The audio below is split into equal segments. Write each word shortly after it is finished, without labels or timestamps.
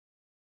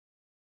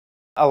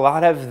A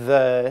lot of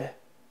the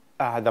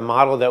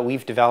model that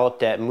we've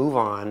developed at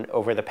MoveOn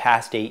over the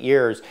past 8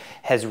 years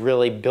has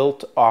really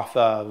built off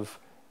of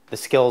the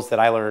skills that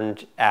I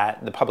learned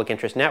at the Public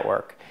Interest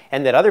Network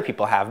and that other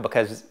people have,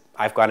 because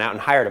I've gone out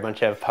and hired a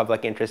bunch of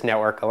Public Interest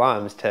Network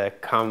alums to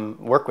come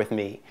work with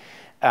me.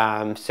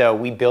 So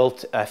we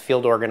built a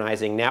field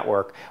organizing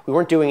network. We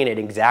weren't doing it in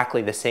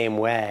exactly the same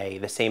way,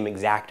 the same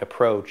exact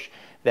approach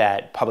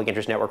that public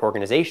interest network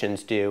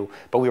organizations do,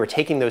 but we were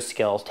taking those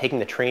skills, taking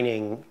the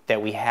training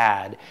that we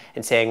had,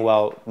 and saying,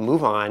 well,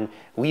 MoveOn,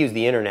 we use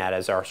the internet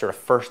as our sort of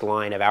first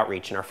line of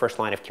outreach and our first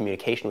line of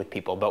communication with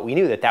people, but we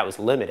knew that that was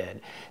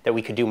limited, that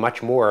we could do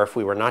much more if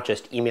we were not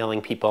just emailing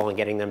people and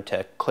getting them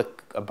to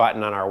click a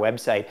button on our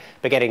website,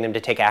 but getting them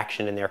to take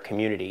action in their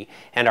community.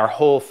 And our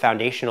whole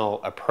foundational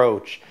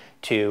approach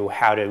to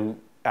how to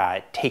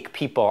take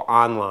people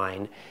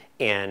online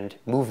and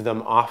move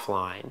them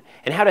offline.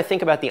 And how to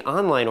think about the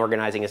online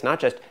organizing is not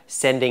just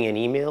sending an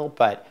email,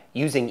 but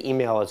using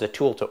email as a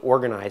tool to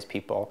organize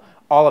people.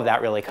 All of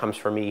that really comes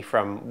for me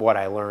from what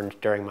I learned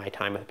during my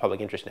time at the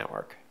Public Interest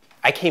Network.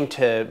 I came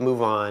to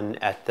MoveOn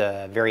at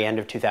the very end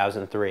of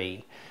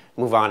 2003.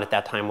 MoveOn at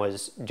that time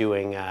was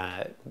doing,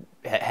 had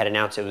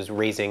announced it was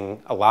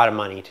raising a lot of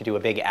money to do a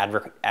big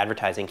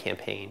advertising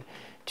campaign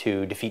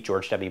to defeat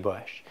George W.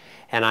 Bush.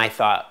 And I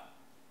thought,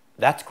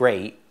 that's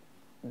great.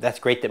 That's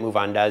great that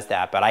MoveOn does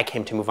that, but I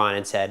came to MoveOn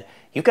and said,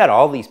 you've got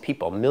all these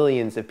people,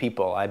 millions of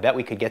people. I bet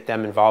we could get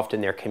them involved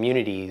in their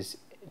communities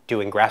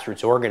doing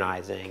grassroots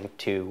organizing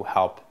to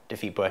help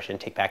defeat Bush and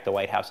take back the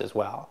White House as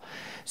well.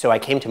 So I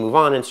came to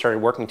MoveOn and started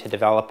working to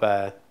develop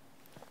a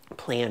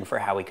plan for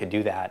how we could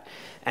do that.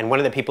 And one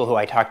of the people who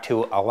I talked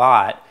to a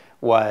lot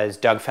was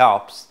Doug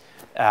Phelps.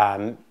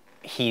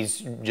 He's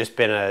just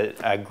been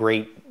a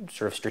great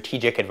sort of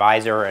strategic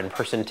advisor and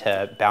person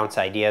to bounce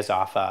ideas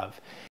off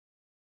of.